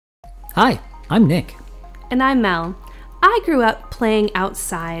Hi, I'm Nick. And I'm Mel. I grew up playing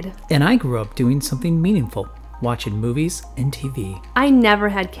outside. And I grew up doing something meaningful, watching movies and TV. I never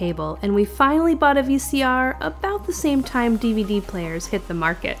had cable, and we finally bought a VCR about the same time DVD players hit the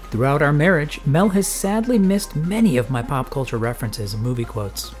market. Throughout our marriage, Mel has sadly missed many of my pop culture references and movie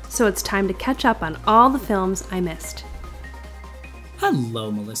quotes. So it's time to catch up on all the films I missed. Hello,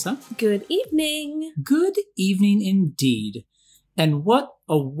 Melissa. Good evening. Good evening indeed. And what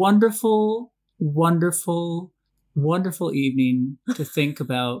a wonderful, wonderful, wonderful evening to think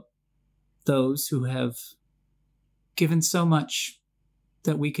about those who have given so much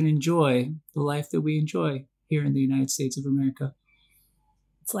that we can enjoy the life that we enjoy here in the United States of America.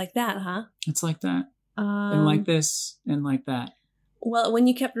 It's like that, huh? It's like that. And like this and like that. Well, when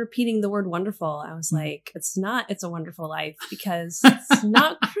you kept repeating the word wonderful, I was like, it's not It's a Wonderful Life because it's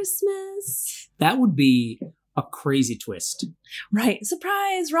not Christmas. That would be a crazy twist. Right.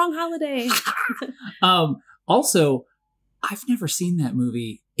 Surprise, wrong holiday. Also, I've never seen that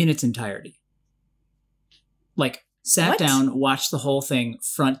movie in its entirety. Like, sat down, watched the whole thing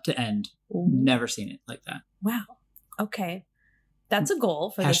front to end. Ooh. Never seen it like that. Wow. Okay. That's a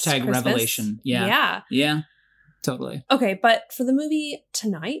goal for this Christmas. Revelation. Yeah. Yeah. Totally. Okay, but for the movie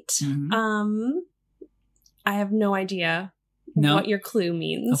tonight, I have no idea what your clue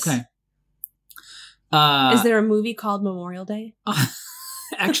means. Okay. Is there a movie called Memorial Day?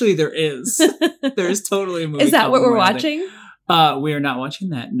 Actually, there is. There is totally a movie. Is that called what we're Memorial watching? Day. We are not watching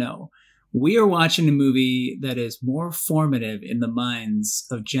that. No, we are watching a movie that is more formative in the minds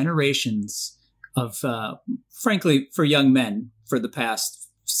of generations of, frankly, for young men for the past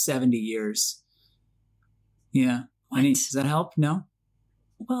 70 years. Yeah. Does that help? No.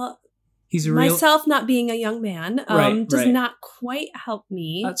 Well, he's myself not being a young man does not quite help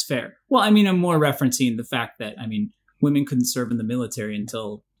me. That's fair. Well, I mean, I'm more referencing the fact that, women couldn't serve in the military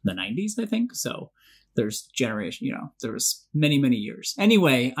until the 90s, I think. So there's there was many, many years.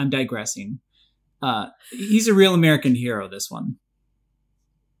 Anyway, I'm digressing. He's a real American hero, this one.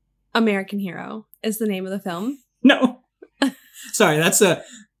 American Hero is the name of the film? No. Sorry,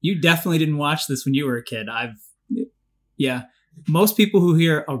 you definitely didn't watch this when you were a kid. Yeah. Most people who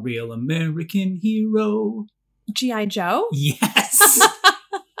hear a real American hero. G.I. Joe? Yes.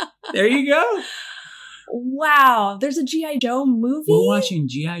 There you go. Wow. There's a G.I. Joe movie? We're watching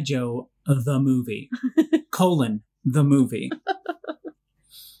G.I. Joe, the movie. The movie.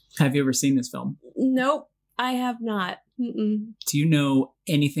 Have you ever seen this film? Nope. I have not. Mm-mm. Do you know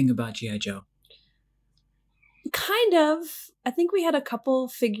anything about G.I. Joe? Kind of. I think we had a couple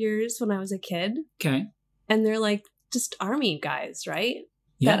figures when I was a kid. Okay. And they're like just army guys, right?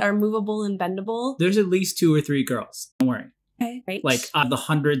 Yeah. That are movable and bendable. There's at least 2 or 3 girls. Don't worry. Okay. Right. Like the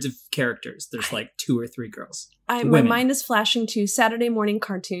hundreds of characters, there's like 2 or 3 girls. My mind is flashing to Saturday morning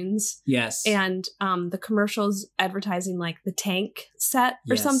cartoons. Yes. And the commercials advertising like the tank set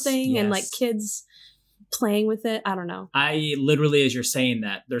or something and like kids playing with it. I don't know. I literally, as you're saying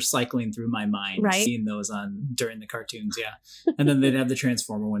that, they're cycling through my mind, right? Seeing those during the cartoons, yeah. And then they'd have the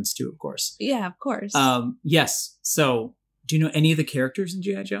Transformer ones too, of course. Yeah, of course. Yes. So, do you know any of the characters in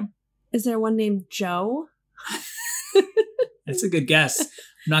G.I. Joe? Is there one named Joe? That's a good guess. I'm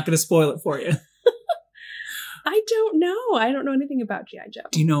not going to spoil it for you. I don't know. I don't know anything about G.I. Joe.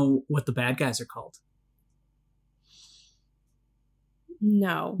 Do you know what the bad guys are called?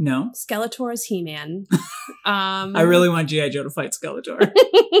 No. No? Skeletor is He-Man. I really want G.I. Joe to fight Skeletor.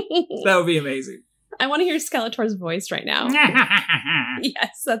 That would be amazing. I want to hear Skeletor's voice right now.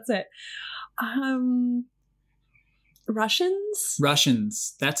 Yes, that's it. Russians?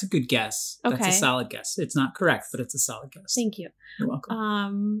 Russians. That's a good guess. Okay. That's a solid guess. It's not correct, but it's a solid guess. Thank you. You're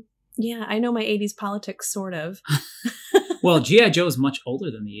welcome. Yeah, I know my 80s politics, sort of. Well, G.I. Joe is much older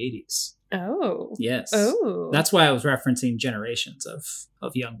than the 80s. Oh. Yes. Oh. That's why I was referencing generations of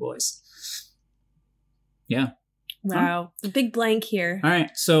young boys. Yeah. Wow. A big blank here. All right.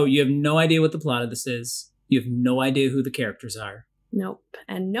 So you have no idea what the plot of this is. You have no idea who the characters are. Nope.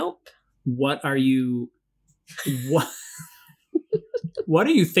 And nope. What are you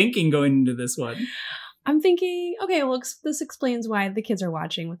thinking going into this one? I'm thinking, okay, well, this explains why the kids are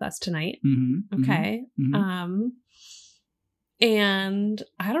watching with us tonight. Mm-hmm, okay. Mm-hmm. And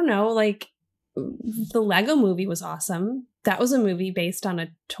I don't know, like the Lego movie was awesome. That was a movie based on a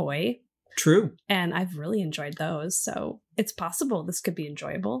toy. True. And I've really enjoyed those. So it's possible this could be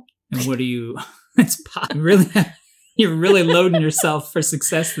enjoyable. And what do you, you're really loading yourself for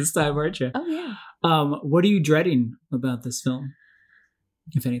success this time, aren't you? Oh, yeah. What are you dreading about this film,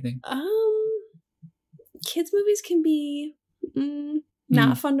 if anything? Kids movies can be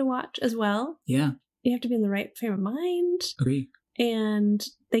not fun to watch as well. Yeah. You have to be in the right frame of mind. Agree. And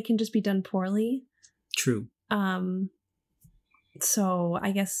they can just be done poorly. True. So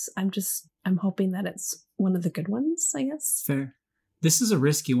I guess I'm hoping that it's one of the good ones, I guess. Fair. This is a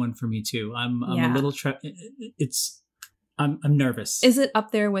risky one for me too. I'm a little I'm nervous. Is it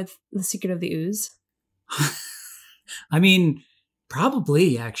up there with The Secret of the Ooze? I mean,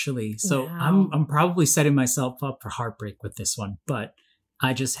 probably actually. So Wow. I'm probably setting myself up for heartbreak with this one, but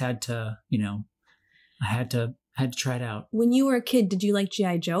I just had to, I had to try it out. When you were a kid, did you like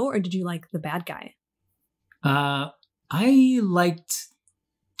G.I. Joe or did you like the bad guy? I liked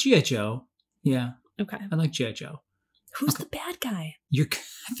G.I. Joe. Yeah. Okay. I like G.I. Joe. Who's the bad guy?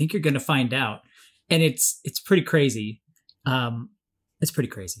 I think you're going to find out. And it's pretty crazy. It's pretty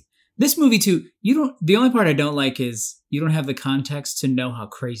crazy. This movie too, the only part I don't like is you don't have the context to know how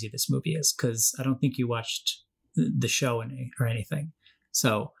crazy this movie is, because I don't think you watched the show or anything.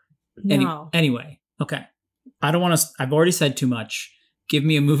 So No. anyway, okay. I don't want to, I've already said too much. Give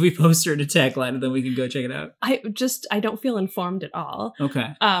me a movie poster and a tagline and then we can go check it out. I don't feel informed at all.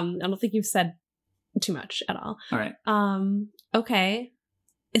 Okay. I don't think you've said too much at all. All right. Okay.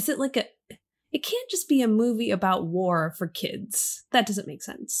 Is it like it can't just be a movie about war for kids. That doesn't make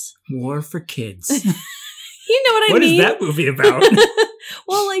sense. War for Kids. You know what I mean? What is that movie about?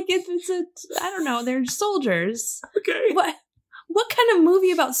 Well, like I don't know, they're soldiers. Okay. What kind of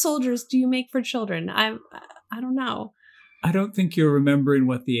movie about soldiers do you make for children? I don't know. I don't think you're remembering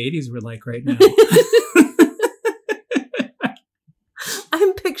what the 80s were like right now.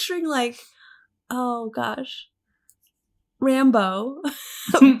 I'm picturing like, oh gosh, Rambo,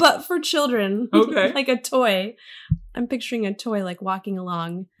 but for children. Okay. Like a toy. I'm picturing a toy like walking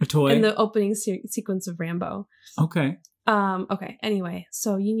along A toy. in the opening sequence of Rambo. Okay. Okay. Anyway,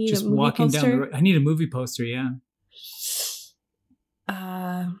 so you need Just a movie walking poster. down the road. I need a movie poster, yeah.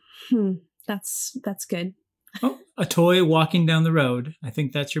 That's good. Oh, a toy walking down the road. I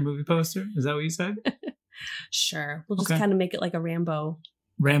think that's your movie poster. Is that what you said? Sure. We'll just Okay. kind of make it like a Rambo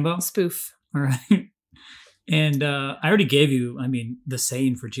Rambo? spoof. All right. And I already gave you, the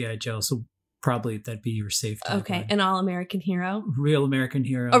saying for G.I. Joe, so probably that'd be your safe tagline. Okay. An all-American hero. Real American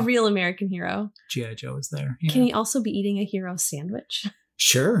hero. A real American hero. G.I. Joe is there. Yeah. Can he also be eating a hero sandwich?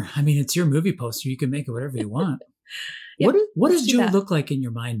 Sure. It's your movie poster. You can make it whatever you want. Yep, What let's does do Joe that. look like in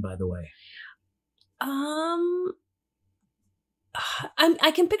your mind, by the way?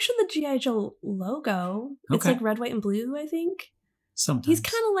 I can picture the G.I. Joe logo. It's Okay. like red, white, and blue, I think. Sometimes. He's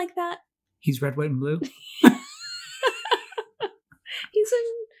kind of like that. He's red, white, and blue? He's in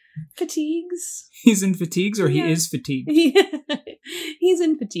fatigues. He's in fatigues or Yeah. he is fatigued? He's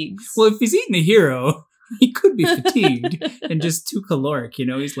in fatigues. Well, if he's eating a hero, he could be fatigued and just too caloric.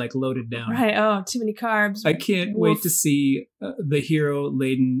 He's like loaded down. Right. Oh, too many carbs. I can't Woof. wait to see the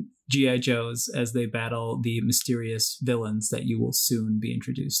hero-laden G.I. Joes as they battle the mysterious villains that you will soon be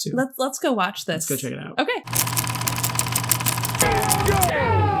introduced to. Let's go watch this. Let's go check it out. Okay.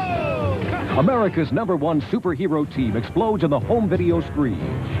 America's #1 superhero team explodes on the home video screen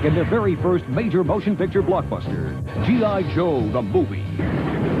in their very first major motion picture blockbuster, G.I. Joe, the movie.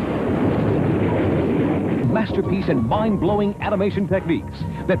 Masterpiece and mind-blowing animation techniques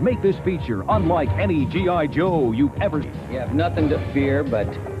that make this feature unlike any G.I. Joe you've ever seen. You have nothing to fear but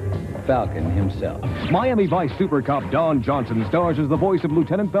Falcon himself. Miami Vice super cop Don Johnson stars as the voice of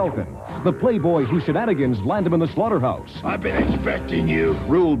Lieutenant Falcon, the playboy whose shenanigans land him in the slaughterhouse. I've been expecting you.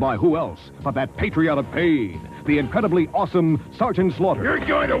 Ruled by who else but that patriot of pain, the incredibly awesome Sergeant Slaughter. You're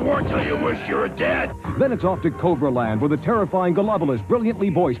going to war till you wish you were dead. Then it's off to Cobra Land, where the terrifying Globalist, brilliantly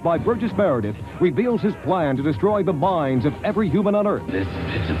voiced by Burgess Meredith, reveals his plan to destroy the minds of every human on Earth. This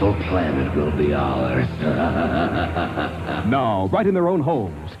pitiful planet will be ours. Now, right in their own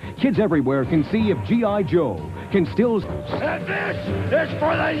homes, kids everywhere can see if G.I. Joe can still... And this is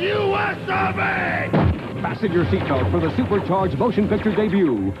for the U.S. Army! Fasten your seatbelt for the supercharged motion picture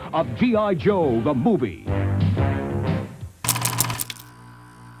debut of G.I. Joe, the movie.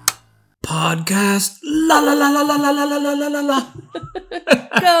 Podcast. La la la la la la la la la la la.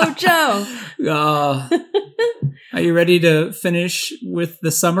 Go, Joe. Are you ready to finish with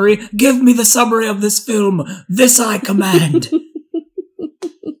the summary? Give me the summary of this film. This I command.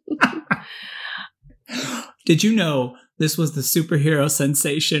 Did you know this was the superhero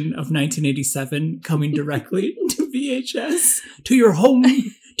sensation of 1987 coming directly to VHS, to your home,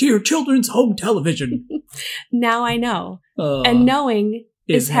 to your children's home television? Now I know. And knowing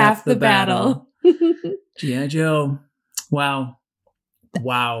is half the battle. G.I. Joe. Wow.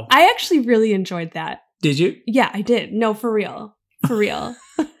 Wow. I actually really enjoyed that. Did you? Yeah, I did. No, for real. For real.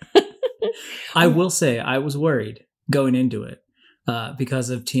 I will say I was worried going into it because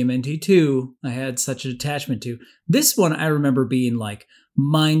of TMNT 2. I had such an attachment to this one. I remember being like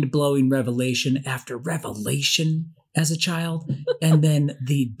mind-blowing revelation after revelation as a child. And then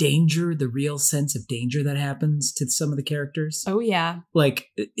the real sense of danger that happens to some of the characters. Oh, yeah. Like,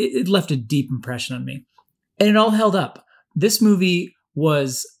 it left a deep impression on me. And it all held up. This movie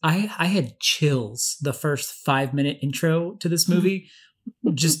was, I had chills the first 5-minute intro to this movie.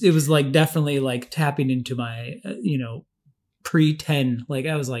 It was like definitely like tapping into my, pre-10. Like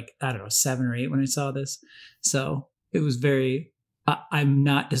I was like, I don't know, 7 or 8 when I saw this. So it was very, I'm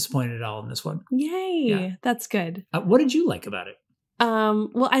not disappointed at all in this one. Yay. Yeah. That's good. What did you like about it?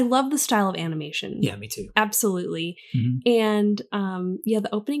 Well, I love the style of animation. Yeah, me too. Absolutely. And the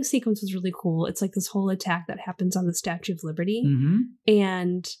opening sequence was really cool. It's like this whole attack that happens on the Statue of Liberty.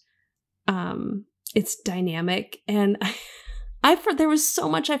 And it's dynamic. And there was so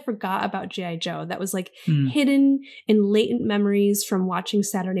much I forgot about G.I. Joe that was like hidden in latent memories from watching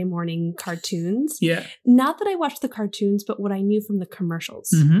Saturday morning cartoons. Yeah. Not that I watched the cartoons, but what I knew from the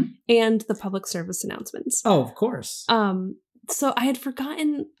commercials and the public service announcements. Oh, of course. So I had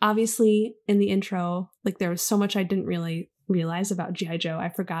forgotten, obviously, in the intro, like there was so much I didn't really realize about G.I. Joe. I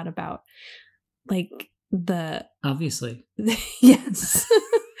forgot about like obviously. Yes.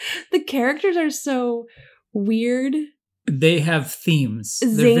 The characters are so weird. They have themes.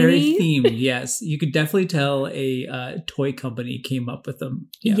 Zany. They're very themed. Yes, you could definitely tell a toy company came up with them.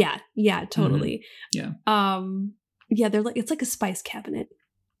 Yeah, totally. Yeah. They're like, it's like a spice cabinet,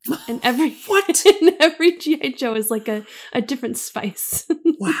 and every what? And every G.I. Joe is like a different spice.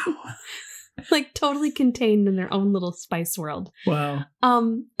 Wow. Like totally contained in their own little spice world. Wow.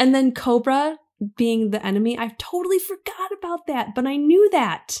 And then Cobra being the enemy, I totally forgot about that, but I knew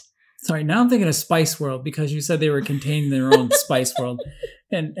that. Sorry, now I'm thinking of Spice World because you said they were contained in their own Spice World.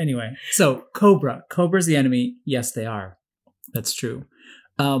 And anyway, so Cobra's the enemy. Yes, they are. That's true.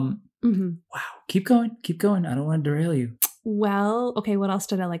 Wow. Keep going. I don't want to derail you. Well, okay. What else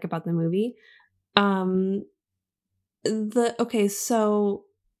did I like about the movie? So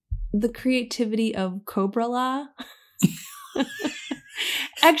the creativity of Cobra La.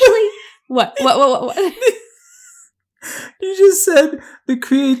 Actually, what? You just said the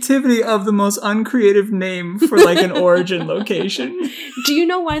creativity of the most uncreative name for like an origin location. Do you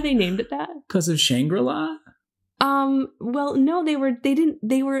know why they named it that? Because of Shangri-La? Well, no,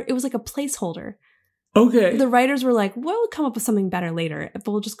 it was like a placeholder. Okay. The writers were like, we'll come up with something better later, but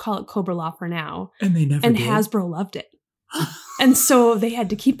we'll just call it Cobra La for now. And they never did. did. Hasbro loved it. And so they had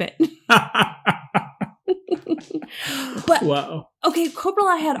to keep it. But wow. Okay, Cobra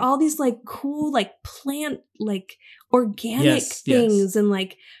La had all these like cool like plant like organic things and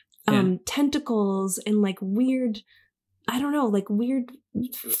like tentacles and like weird, I don't know, like weird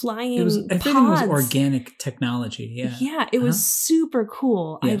flying everything pods. was organic technology. Yeah, it was super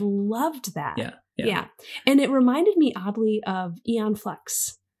cool. I loved that. Yeah. And it reminded me oddly of Eon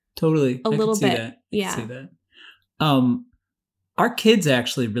Flux. Totally. A little bit. I can see that. Our kids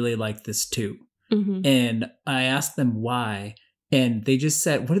actually really like this too. And I asked them why, and they just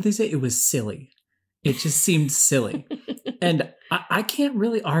said, what did they say? It was silly. It just seemed silly. And I can't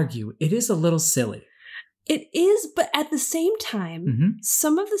really argue. It is a little silly. It is, but at the same time,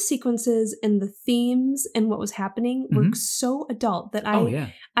 some of the sequences and the themes and what was happening were so adult that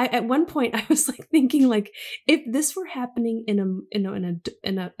I at one point I was like thinking like if this were happening in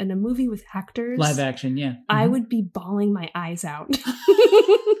a movie with actors, live action, I would be bawling my eyes out.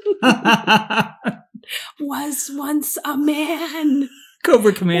 Was once a man.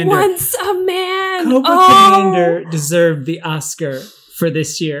 Cobra Commander. Once a man. Cobra Commander deserved the Oscar for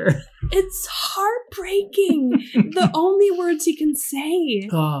this year. It's heartbreaking. The only words he can say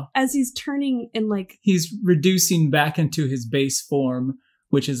as he's turning and like he's reducing back into his base form,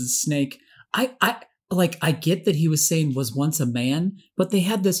 which is a snake. I get that he was saying was once a man, but they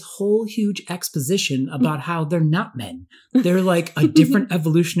had this whole huge exposition about how they're not men. They're like a different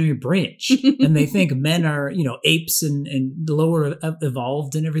evolutionary branch. And they think men are, apes and lower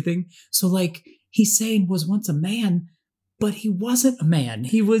evolved and everything. So like he's saying was once a man, but he wasn't a man.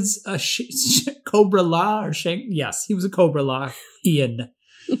 He was a Cobra La or yes, he was a Cobra La Ian.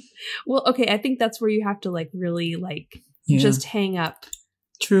 Well, okay, I think that's where you have to like really like just hang up.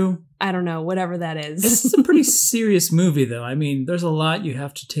 True. I don't know, whatever that is. This is a pretty serious movie, though. I mean, there's a lot you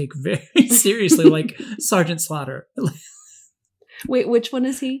have to take very seriously, like Sergeant Slaughter. Wait, which one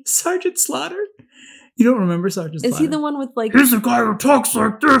is he? Sergeant Slaughter? You don't remember Sergeant Slaughter? Is he the one with like... He's the guy who talks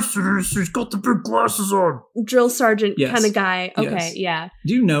like this, and he's got the big glasses on. Drill sergeant kind of guy. Okay, yes. Yeah.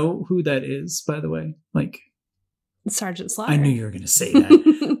 Do you know who that is, by the way? Like Sergeant Slaughter. I knew you were going to say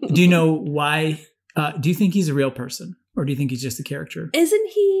that. Do you know why? Do you think he's a real person? Or do you think he's just a character? Is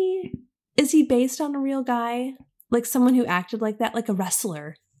he based on a real guy? Like someone who acted like that, like a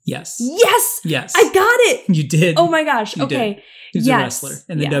wrestler. Yes. Yes! I got it! You did. Oh my gosh. You Okay. did. He's a wrestler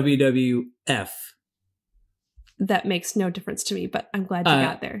in the WWF. That makes no difference to me, but I'm glad you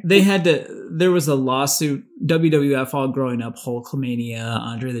got there. There was a lawsuit, WWF all growing up, Hulkamania,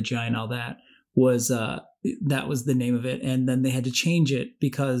 Andre the Giant, all that was the name of it. And then they had to change it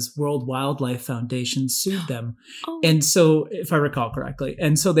because World Wildlife Foundation sued them. Oh. And so, if I recall correctly,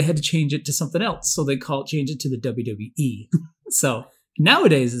 and so they had to change it to something else. So they changed it to the WWE. So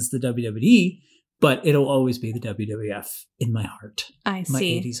nowadays it's the WWE, but it'll always be the WWF in my heart. I see. My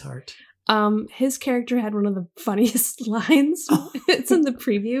 80s heart. His character had one of the funniest lines. It's in the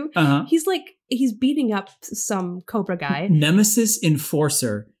preview. Uh-huh. He's beating up some Cobra guy. Nemesis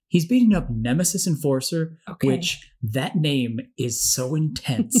Enforcer. He's beating up Nemesis Enforcer, which that name is so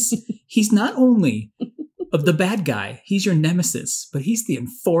intense. He's not only of the bad guy, he's your nemesis, but he's the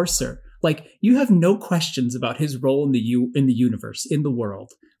enforcer. Like, you have no questions about his role in the universe, in the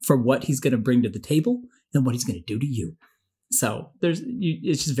world, for what he's going to bring to the table and what he's going to do to you. So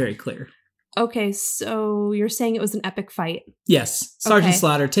it's just very clear. Okay, so you're saying it was an epic fight? Yes, Sergeant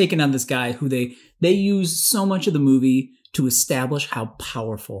Slaughter taking on this guy who they use so much of the movie to establish how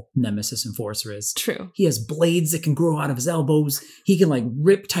powerful Nemesis Enforcer is. True. He has blades that can grow out of his elbows. He can like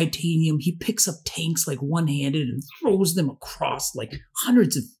rip titanium. He picks up tanks like one-handed and throws them across like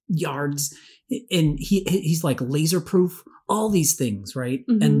hundreds of yards. And he's like laser proof. All these things, right?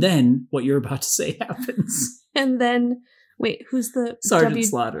 Mm-hmm. And then what you're about to say happens. And then, wait, who's the Sergeant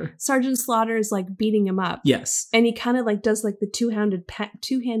Slaughter? Sergeant Slaughter is like beating him up. Yes. And he kind of like does like the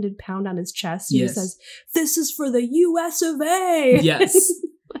two-handed pound on his chest. And he says, "This is for the US of A." Yes.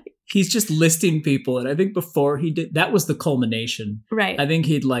 He's just listing people. And I think before he did, that was the culmination. Right. I think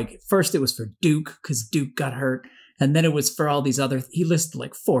first it was for Duke because Duke got hurt. And then it was for all these he listed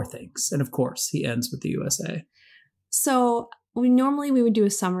like 4 things. And of course he ends with the USA. So we would do a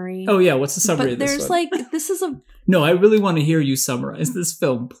summary. Oh yeah, what's the summary of this there's one? this is a... No, I really want to hear you summarize this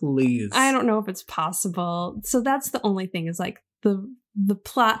film, please. I don't know if it's possible. So that's the only thing is like the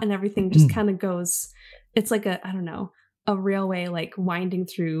plot and everything just kind of goes, it's like a railway like winding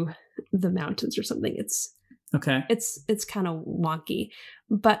through the mountains or something. It's okay. It's kind of wonky.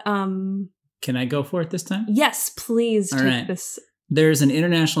 But can I go for it this time? Yes, please. All right. This. There's an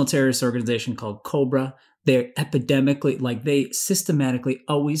international terrorist organization called Cobra. They're they systematically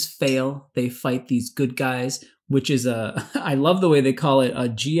always fail. They fight these good guys, which is I love the way they call it, a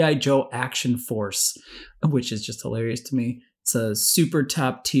G.I. Joe action force, which is just hilarious to me. It's a super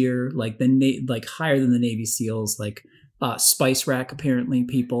top tier, like higher than the Navy SEALs, like Spice Rack, apparently,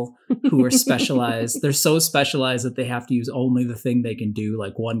 people who are specialized. They're so specialized that they have to use only the thing they can do.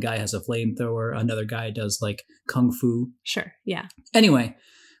 Like one guy has a flamethrower, another guy does like kung fu. Sure, yeah. Anyway,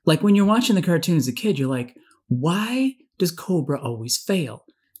 like when you're watching the cartoon as a kid, you're like, why does Cobra always fail?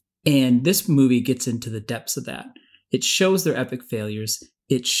 And this movie gets into the depths of that. It shows their epic failures.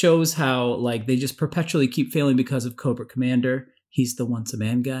 It shows how like they just perpetually keep failing because of Cobra Commander. He's the once a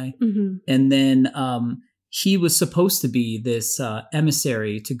man guy. Mm-hmm. And then he was supposed to be this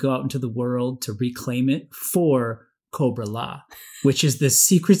emissary to go out into the world to reclaim it for Cobra La, which is this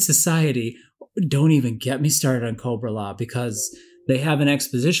secret society. Don't even get me started on Cobra La, because they have an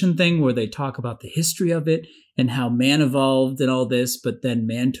exposition thing where they talk about the history of it and how man evolved and all this, but then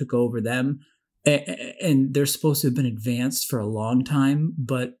man took over them. And they're supposed to have been advanced for a long time,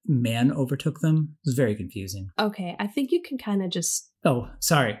 but man overtook them. It was very confusing. Okay, I think you can kind of just... Oh,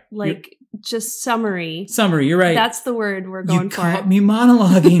 sorry. Just summary. Summary, you're right. That's the word we're going for. You caught me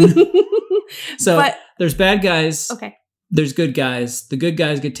monologuing. There's bad guys. Okay. There's good guys. The good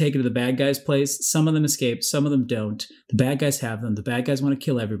guys get taken to the bad guys' place. Some of them escape. Some of them don't. The bad guys have them. The bad guys want to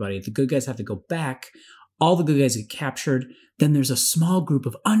kill everybody. The good guys have to go back. All the good guys get captured. Then there's a small group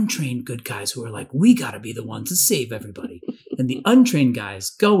of untrained good guys who are like, we got to be the ones to save everybody. And the untrained guys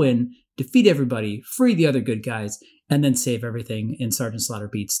go in, defeat everybody, free the other good guys, and then save everything. And Sergeant Slaughter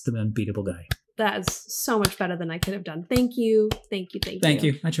beats the unbeatable guy. That's so much better than I could have done. Thank you. Thank you. Thank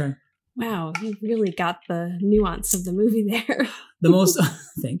you. I try. Wow, you really got the nuance of the movie there.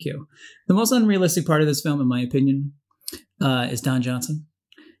 Thank you. The most unrealistic part of this film, in my opinion, is Don Johnson.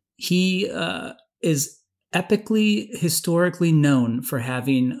 He is epically, historically known for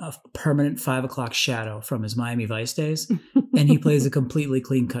having a permanent 5 o'clock shadow from his Miami Vice days, and he plays a completely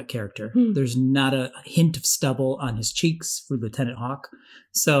clean-cut character. There's not a hint of stubble on his cheeks for Lieutenant Hawk.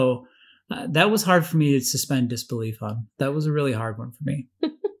 So that was hard for me to suspend disbelief on. That was a really hard one for me.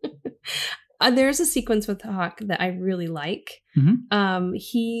 There's a sequence with Hawk that I really like. Mm-hmm.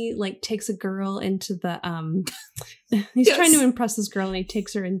 He like takes a girl into the he's trying to impress this girl, and he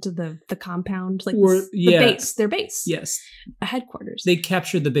takes her into the compound, like their base. Yes, a headquarters. They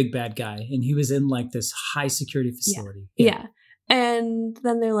captured the big bad guy, and he was in like this high security facility. Yeah. And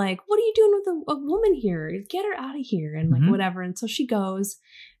then they're like, "What are you doing with a woman here? Get her out of here!" And like whatever. And so she goes,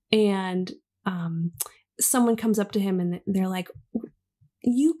 and someone comes up to him, and they're like,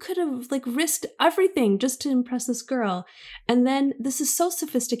 "You could have like risked everything just to impress this girl." And then this is so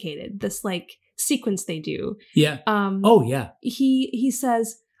sophisticated, this like sequence they do. Yeah. He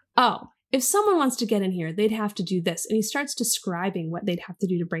says, "Oh, if someone wants to get in here, they'd have to do this." And he starts describing what they'd have to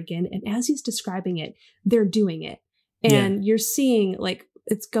do to break in. And as he's describing it, they're doing it. And you're seeing like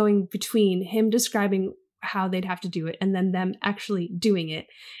it's going between him describing how they'd have to do it and then them actually doing it.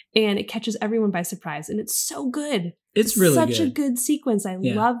 And it catches everyone by surprise. And it's so good. It's really such a good sequence. I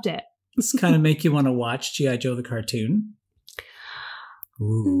loved it. It's kind of make you want to watch G.I. Joe the cartoon.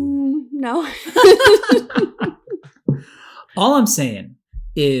 Ooh. No. All I'm saying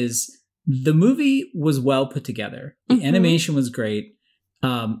is the movie was well put together. The animation was great.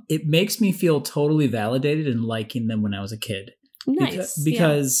 It makes me feel totally validated in liking them when I was a kid. Nice.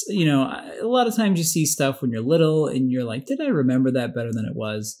 Because you know, a lot of times you see stuff when you're little and you're like, did I remember that better than it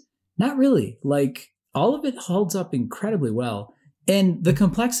was? Not really. Like, all of it holds up incredibly well. And the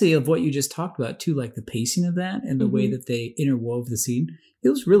complexity of what you just talked about too, like the pacing of that and the way that they interwove the scene, it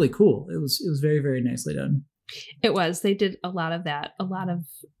was really cool. It was very, very nicely done. It was. They did a lot of that. A lot of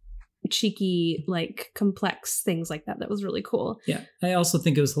cheeky, like complex things like that. That was really cool. Yeah. I also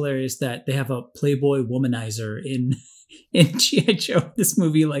think it was hilarious that they have a Playboy womanizer in G.I. Joe, this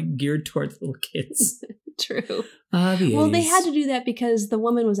movie like geared towards little kids. True. Well, they had to do that because the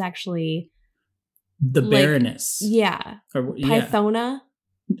woman was actually the Baroness. Yeah. Pythona.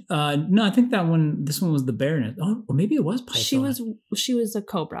 No, I think this one was the Baroness. Oh, or maybe it was Pythona. She was a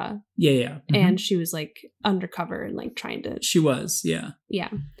Cobra. Yeah. And she was like undercover and like trying to. She was, yeah. Yeah.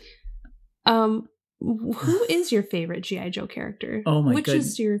 Who is your favorite G.I. Joe character? Oh my god. Which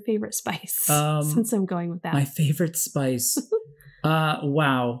is your favorite spice? Since I'm going with that. My favorite spice.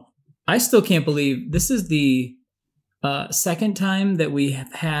 Wow. I still can't believe this is the second time that we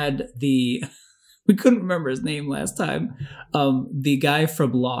have had we couldn't remember his name last time. The guy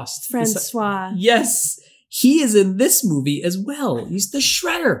from Lost. Francois. Yes. He is in this movie as well. He's the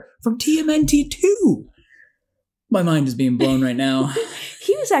Shredder from TMNT 2. My mind is being blown right now.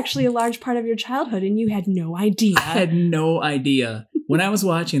 He was actually a large part of your childhood and you had no idea. I had no idea. When I was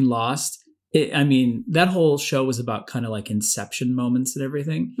watching Lost, that whole show was about kind of like Inception moments and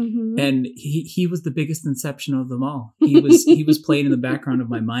everything. And he was the biggest Inception of them all. He was playing in the background of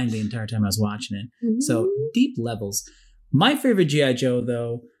my mind the entire time I was watching it. So deep levels. My favorite G.I. Joe,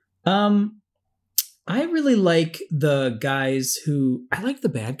 though, I really like the guys I like the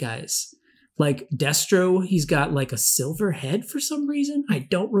bad guys. Like Destro, he's got like a silver head for some reason. I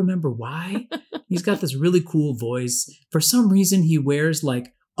don't remember why. He's got this really cool voice. For some reason, he wears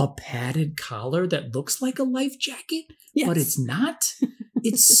like a padded collar that looks like a life jacket, but it's not.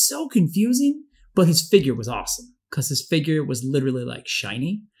 It's so confusing. But his figure was awesome because his figure was literally like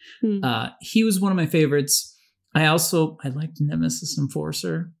shiny. He was one of my favorites. I liked Nemesis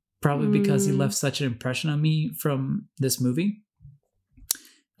Enforcer, probably because he left such an impression on me from this movie.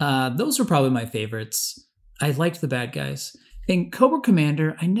 Those were probably my favorites. I liked the bad guys. In Cobra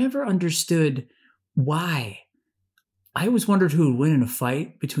Commander, I never understood why. I always wondered who would win in a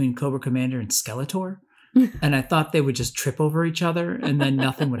fight between Cobra Commander and Skeletor. And I thought they would just trip over each other and then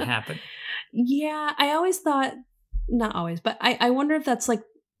nothing would happen. Yeah, I always thought, not always, but I wonder if that's like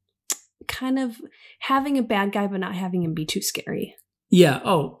kind of having a bad guy but not having him be too scary. Yeah,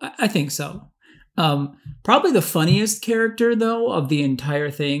 I think so. Probably the funniest character, though, of the entire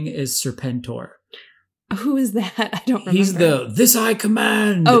thing is Serpentor. Who is that? I don't remember. He's this I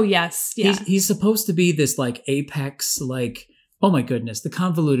command. Oh, yes. Yeah. He's supposed to be this like apex, like, oh my goodness, the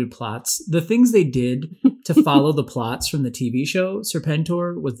convoluted plots. The things they did to follow the plots from the TV show,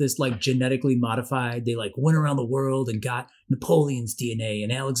 Serpentor, was this like genetically modified. They like went around the world and got Napoleon's DNA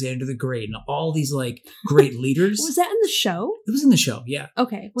and Alexander the Great and all these like great leaders. Was that in the show? It was in the show, yeah.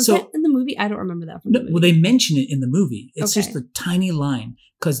 Okay. Was that in the movie? I don't remember that from the movie. Well, they mention it in the movie. It's just a tiny line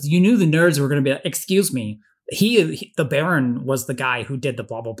because you knew the nerds were going to be like, excuse me, the Baron was the guy who did the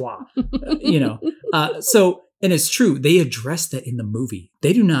blah, blah, blah. And it's true. They address that in the movie.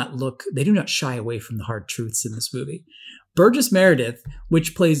 They do not shy away from the hard truths in this movie. Burgess Meredith,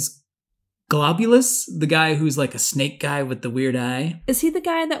 which plays Globulus, the guy who's like a snake guy with the weird eye. Is he the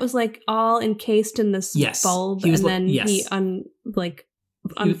guy that was like all encased in this bulb he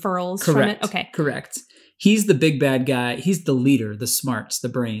unfurls correct, from it. Okay. Correct. He's the big bad guy. He's the leader, the smarts, the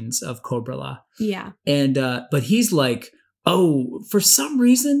brains of Cobra La. Yeah. And but he's like, oh, for some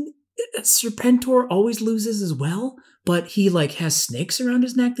reason, Serpentor always loses as well, but he like has snakes around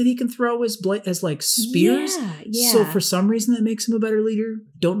his neck that he can throw as like spears. Yeah. So for some reason that makes him a better leader.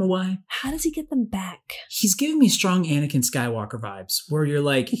 Don't know why. How does he get them back? He's giving me strong Anakin Skywalker vibes, where you're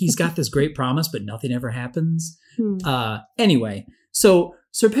like, he's got this great promise, but nothing ever happens. Anyway, so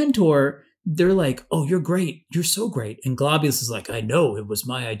Serpentor, they're like, oh, you're great. You're so great. And Globulus is like, I know it was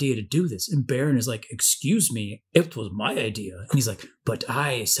my idea to do this. And Baron is like, excuse me, it was my idea. And he's like, but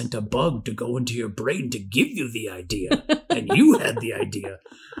I sent a bug to go into your brain to give you the idea. And you had the idea.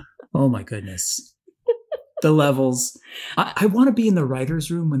 Oh my goodness. The levels. I want to be in the writer's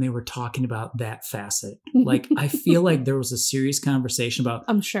room when they were talking about that facet. Like, I feel like there was a serious conversation about,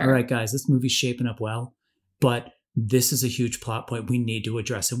 I'm sure. All right, guys, this movie's shaping up well, but this is a huge plot point we need to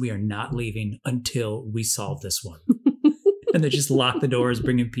address, and we are not leaving until we solve this one. And they just lock the doors,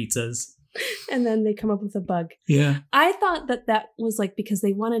 bring in pizzas. And then they come up with a bug. Yeah. I thought that was like because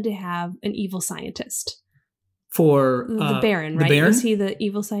they wanted to have an evil scientist. For the Baron, right? The Baron? Was he the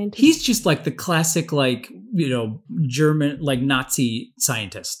evil scientist? He's just like the classic, like, German, like Nazi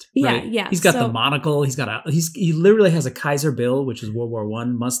scientist. Yeah, right? yeah. He's got the monocle. He literally has a Kaiser Bill, which is World War I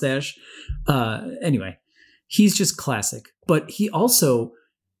mustache. Anyway. He's just classic, but he's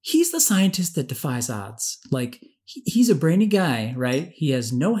the scientist that defies odds. Like, he's a brainy guy, right? He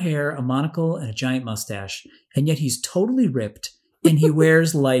has no hair, a monocle, and a giant mustache, and yet he's totally ripped, and he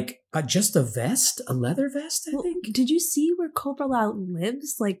wears like just a vest, a leather vest, I think. Did you see where Cobra La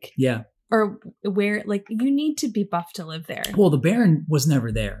lives? Like, yeah. Or where, like, you need to be buff to live there. Well, the Baron was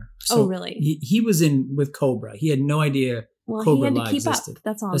never there. So really? He was in with Cobra. He had no idea. Well, Cobra he had La to keep existed. up.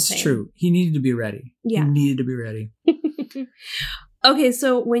 That's all I'm saying. That's true. He needed to be ready. Yeah. He needed to be ready. Okay,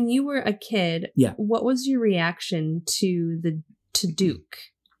 so when you were a kid, yeah, what was your reaction to Duke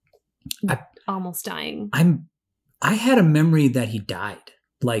almost dying? I had a memory that he died.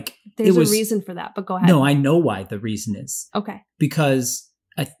 Like, there's a reason for that, but go ahead. No, I know why the reason is. Okay. Because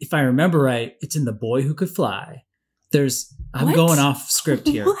if I remember right, it's in The Boy Who Could Fly. I'm going off script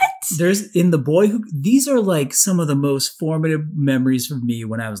here. What? There's in The Boy Who, these are like some of the most formative memories for me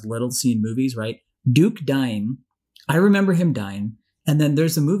when I was little seeing movies, right? Duke dying. I remember him dying. And then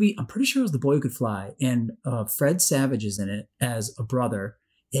there's a movie, I'm pretty sure it was The Boy Who Could Fly. And Fred Savage is in it as a brother.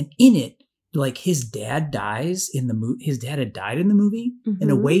 And in it, like, his dad dies in the movie. His dad had died in the movie. Mm-hmm. And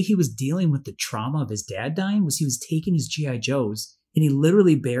the way he was dealing with the trauma of his dad dying was he was taking his G.I. Joes and he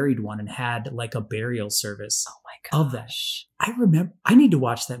literally buried one and had like a burial service of that. I remember, I need to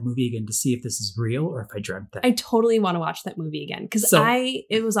watch that movie again to see if this is real or if I dreamt that. I totally want to watch that movie again because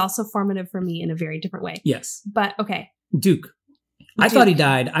it was also formative for me in a very different way. Yes. But okay. Duke. I thought he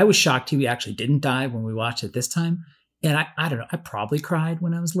died. I was shocked he actually didn't die when we watched it this time. And I don't know. I probably cried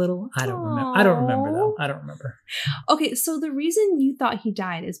when I was little. I don't remember. I don't remember though. I don't remember. Okay, so the reason you thought he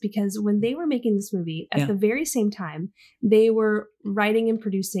died is because when they were making this movie, at the very same time, they were writing and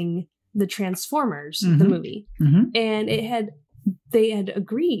producing the Transformers, the movie, and they had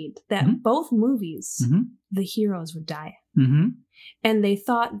agreed that both movies, the heroes would die, and they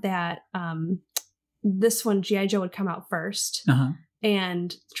thought that this one, G.I. Joe, would come out first,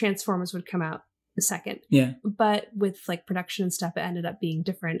 and Transformers would come out the second. Yeah. But with like production and stuff, it ended up being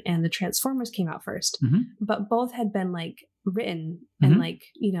different, and the Transformers came out first. But both had been like written and like,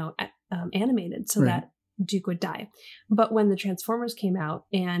 animated so that Duke would die. But when the Transformers came out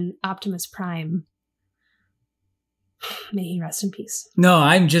and Optimus Prime, may he rest in peace. No,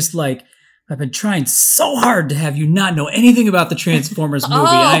 I'm just like, I've been trying so hard to have you not know anything about the Transformers movie.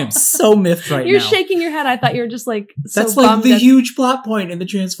 I am so miffed right now. You're shaking your head. I thought you were just like, so that's like the huge plot point in the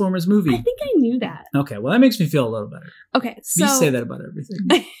Transformers movie. I think I knew that. Okay, well, that makes me feel a little better. Okay, so you say that about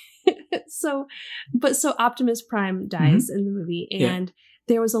everything. so Optimus Prime dies in the movie, and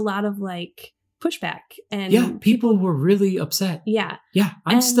there was a lot of like pushback, and people were really upset. Yeah,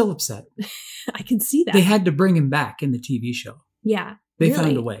 I'm still upset. I can see that. They had to bring him back in the TV show. Yeah. They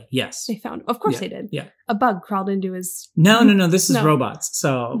found a way. Yes. They found, of course they did. Yeah. A bug crawled into his. No. This is robots.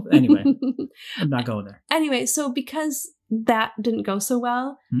 So anyway, I'm not going there. Anyway, so because that didn't go so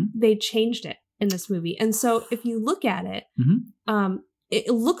well, they changed it in this movie. And so if you look at it, it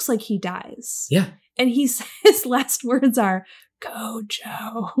looks like he dies. Yeah. And his last words are, "Go,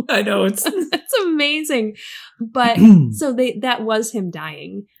 Joe." I know, it's amazing. But so that was him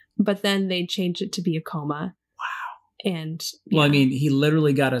dying, but then they changed it to be a coma. And well, I mean, he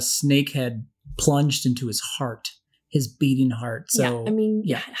literally got a snake head plunged into his heart, his beating heart. So I mean,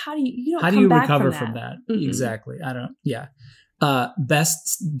 how do you recover from that? Exactly. I don't. Yeah.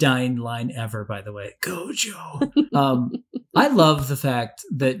 Best dying line ever, by the way. Go, Joe. I love the fact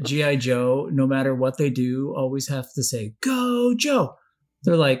that G.I. Joe, no matter what they do, always have to say, Go, Joe.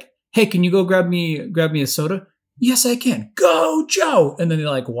 They're like, hey, can you go grab me a soda? Yes, I can. Go, Joe. And then they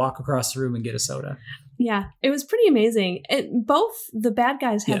like walk across the room and get a soda. Yeah, it was pretty amazing. Both the bad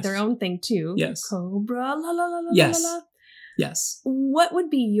guys had Yes. their own thing too. Yes. Cobra, la la la la Yes. la la. Yes. What would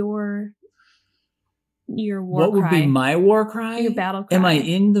be your war What would cry? be my war cry? Your battle cry? Am I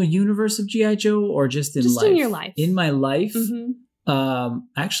in the universe of G.I. Joe or just in life? Just in your life. In my life? Mm-hmm.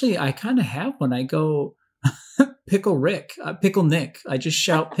 Actually, I kind of have when I go Pickle Nick. I just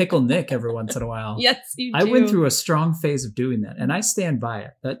shout Pickle Nick every once in a while. Yes, you do. I went through a strong phase of doing that, and I stand by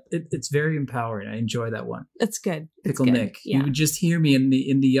it. It's very empowering. I enjoy that one. It's good. Pickle good. Nick. Yeah. You would just hear me in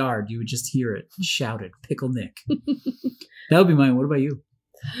the yard. You would just hear it shouted. Pickle Nick. That would be mine. What about you?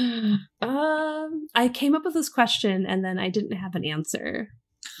 I came up with this question and then I didn't have an answer.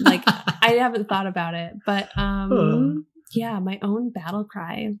 Like I haven't thought about it, but yeah, my own battle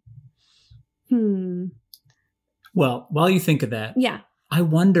cry. Well, while you think of that, Yeah. I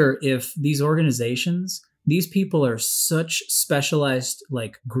wonder if these organizations, these people are such specialized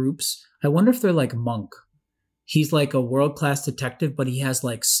like groups. I wonder if they're like Monk. He's like a world-class detective, but he has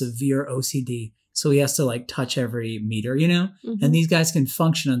like severe OCD. So he has to like touch every meter, you know? Mm-hmm. And these guys can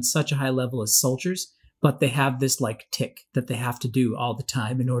function on such a high level as soldiers, but they have this like tick that they have to do all the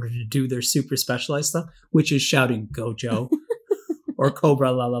time in order to do their super specialized stuff, which is shouting, Go Joe or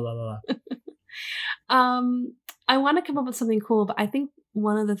Cobra, la la la la la. I want to come up with something cool, but I think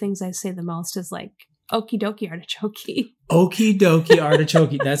one of the things I say the most is like okie dokie artichoke. Okie dokie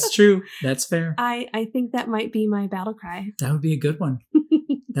artichoke. That's true. That's fair. I think that might be my battle cry. That would be a good one.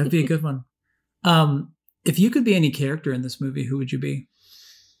 That would be a good one. If you could be any character in this movie, who would you be?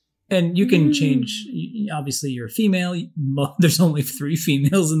 And you can change. Obviously, you're a female. There's only 3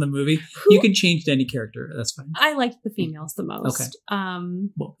 females in the movie. You can change to any character. That's fine. I liked the females the most. Okay.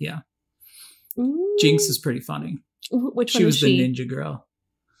 Well, yeah. Ooh. Jinx is pretty funny. Which She one was is she? the ninja girl.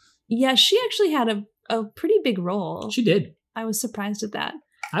 Yeah, she actually had a pretty big role. She did. I was surprised at that.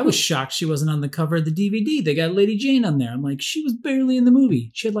 I was shocked she wasn't on the cover of the DVD. They got Lady Jane on there. I'm like, she was barely in the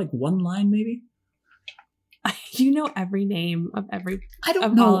movie. She had like one line, maybe. You know every name of every. I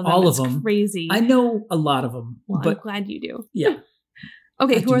don't know all of them. Crazy. I know a lot of them. Well, but I'm glad you do. Yeah.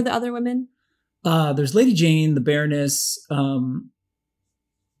 Okay, I who do. are the other women? There's Lady Jane, the Baroness.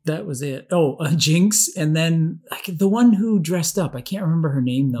 That was it. Oh, Jinx, and then the one who dressed up. I can't remember her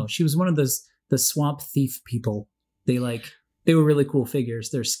name though. She was one of the swamp thief people. They were really cool figures.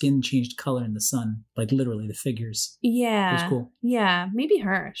 Their skin changed color in the sun, like literally the figures. Yeah, It was cool. Yeah, maybe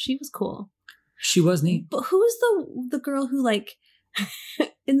her. She was cool. She was neat. But who is the girl who like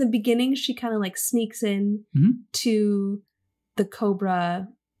in the beginning she kind of like sneaks in to the Cobra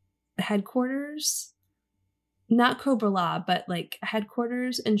headquarters? Not Cobra Law, but like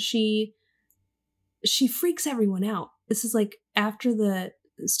headquarters, and she freaks everyone out. This is like after the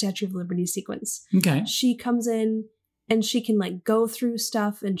Statue of Liberty sequence. Okay. She comes in and she can like go through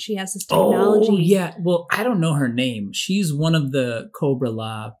stuff, and she has this technology. Oh, yeah. Well, I don't know her name. She's one of the Cobra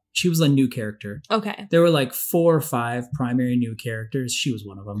Law. She was a new character. Okay. There were like 4 or 5 primary new characters. She was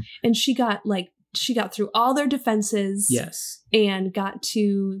one of them. And she got through all their defenses. Yes. And got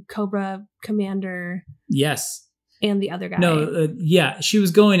to Cobra Commander. Yes. And the other guy. No, yeah. She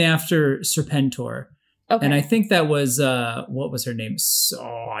was going after Serpentor. Okay. And I think that was, what was her name? So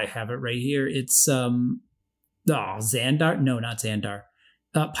I have it right here. It's, Xandar? No, not Xandar.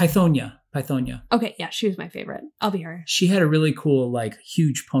 Pythonia. Okay, yeah, she was my favorite. I'll be her. She had a really cool, like,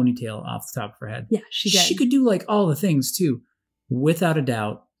 huge ponytail off the top of her head. Yeah, she did. She could do, like, all the things, too. Without a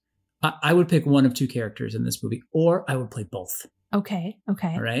doubt. I would pick one of 2 characters in this movie, or I would play both. Okay. All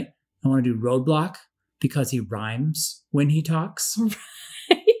right? I want to do Roadblock because he rhymes when he talks.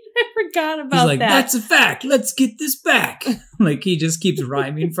 I forgot about He's like, that. that's a fact. Let's get this back. Like, he just keeps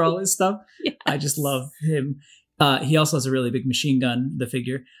rhyming for all his stuff. Yes. I just love him. He also has a really big machine gun, the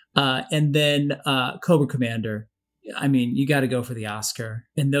figure. And then Cobra Commander. I mean, you got to go for the Oscar.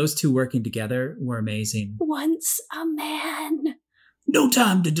 And those 2 working together were amazing. Once a man. No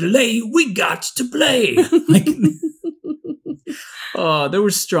time to delay. We got to play. Like, oh, there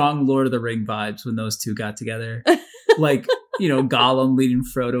were strong Lord of the Ring vibes when those 2 got together. Like, Gollum leading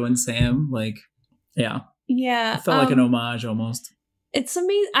Frodo and Sam. Like, yeah. Yeah. It felt like an homage almost. It's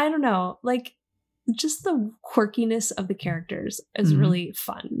amazing. I don't know. Like, just the quirkiness of the characters is really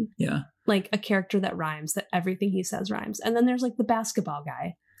fun. Yeah. Like a character that rhymes, that everything he says rhymes. And then there's like the basketball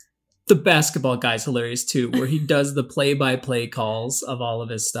guy. The basketball guy's hilarious too, where he does the play-by-play calls of all of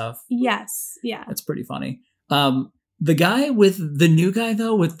his stuff. Yes. Yeah. That's pretty funny. The guy with the new guy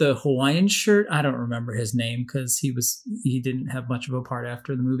though, with the Hawaiian shirt, I don't remember his name because he didn't have much of a part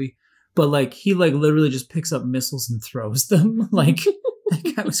after the movie. But like he like literally just picks up missiles and throws them. Like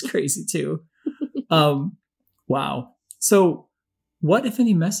that guy was crazy too. Wow. So what, if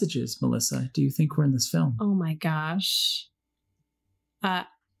any, messages, Melissa, do you think were in this film? Oh my gosh. I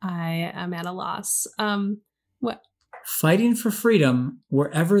am at a loss. What? Fighting for freedom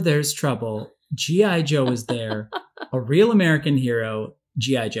wherever there's trouble. G.I. Joe is there. A real American hero.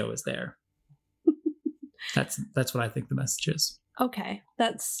 G.I. Joe is there. That's what I think the message is. Okay,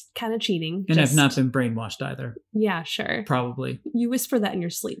 that's kind of cheating. And I've not been brainwashed either. Yeah, sure. Probably. You whisper that in your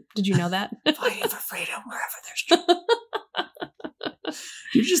sleep. Did you know that? Fighting for freedom wherever there's trouble.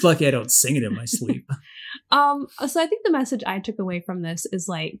 You're just lucky I don't sing it in my sleep. So I think the message I took away from this is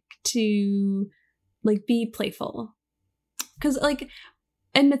like to like be playful. Cause like,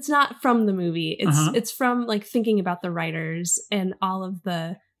 and it's not from the movie. It's from like thinking about the writers and all of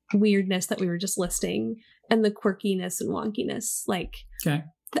the weirdness that we were just listing and the quirkiness and wonkiness. Like, okay.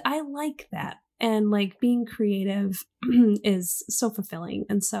 I like that. And like being creative is so fulfilling.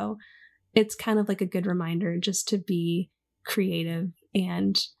 And so it's kind of like a good reminder just to be creative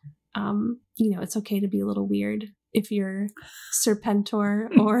and, you know, it's okay to be a little weird if you're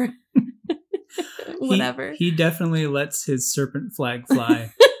Serpentor or whatever. He definitely lets his serpent flag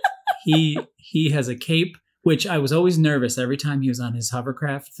fly. He has a cape, which I was always nervous every time he was on his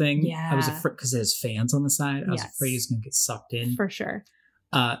hovercraft thing. Yeah. I was afraid because it has fans on the side. I was afraid he was going to get sucked in. For sure.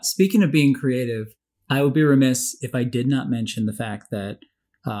 Speaking of being creative, I would be remiss if I did not mention the fact that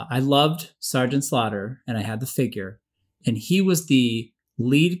I loved Sergeant Slaughter and I had the figure, and he was the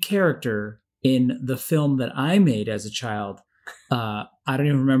lead character in the film that I made as a child. I don't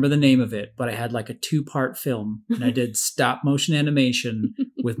even remember the name of it, but I had like a 2-part film, and I did stop motion animation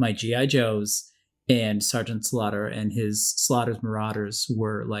with my G.I. Joes, and Sergeant Slaughter and his Slaughter's Marauders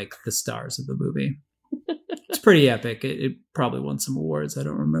were like the stars of the movie. It's pretty epic. It probably won some awards I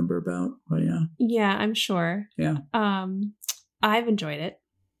don't remember about, but yeah. Yeah, I'm sure. Yeah. I've enjoyed it.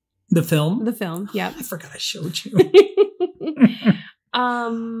 The film? The film, yep. I forgot I showed you.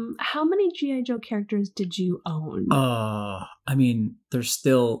 How many G.I. Joe characters did you own? I mean, there's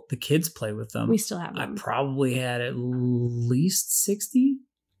still, the kids play with them. We still have them. I probably had at least 60,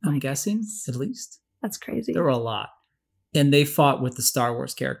 I'm guessing, at least. That's crazy. There were a lot. And they fought with the Star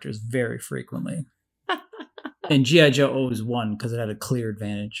Wars characters very frequently. And G.I. Joe always won because it had a clear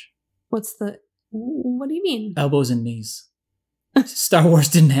advantage. What do you mean? Elbows and knees. Star Wars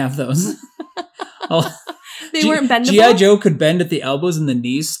didn't have those. They weren't bendable? G.I. Joe could bend at the elbows and the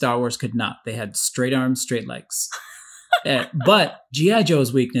knees. Star Wars could not. They had straight arms, straight legs. But G.I.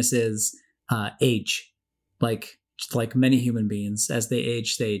 Joe's weakness is age. Like many human beings, as they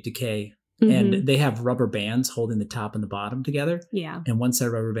age, they decay. Mm-hmm. And they have rubber bands holding the top and the bottom together. Yeah. And once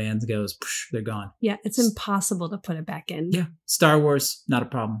that rubber band goes, they're gone. Yeah, it's impossible to put it back in. Yeah. Star Wars, not a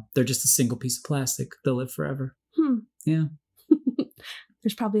problem. They're just a single piece of plastic. They'll live forever. Yeah.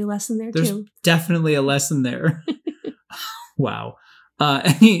 There's probably a lesson there There's too. Definitely a lesson there. Wow.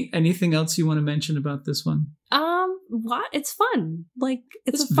 Anything else you want to mention about this one? What? It's fun. Like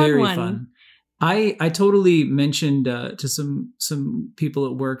it's a very fun one. Fun. I totally mentioned to some people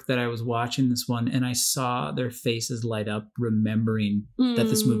at work that I was watching this one, and I saw their faces light up remembering that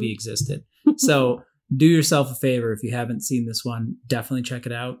this movie existed. So do yourself a favor if you haven't seen this one, definitely check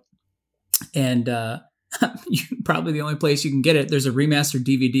it out. And probably the only place you can get it. There's a remastered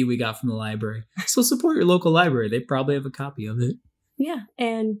DVD we got from the library. So support your local library. They probably have a copy of it. Yeah.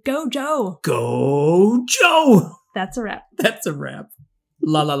 And go Joe. Go Joe. That's a wrap. That's a wrap.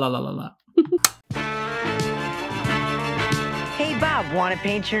 La la la la la la. Hey, Bob, want to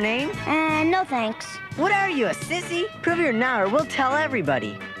paint your name? No thanks. What are you, a sissy? Prove you're not or we'll tell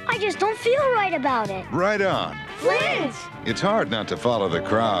everybody. I just don't feel right about it. Right on. Flint! It's hard not to follow the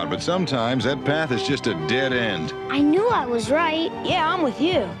crowd, but sometimes that path is just a dead end. I knew I was right. Yeah, I'm with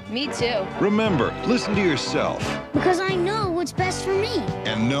you. Me too. Remember, listen to yourself. Because I know what's best for me.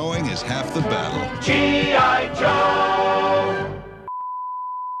 And knowing is half the battle. G.I. Joe!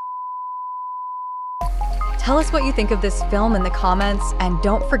 Tell us what you think of this film in the comments, and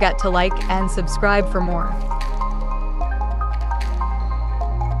don't forget to like and subscribe for more.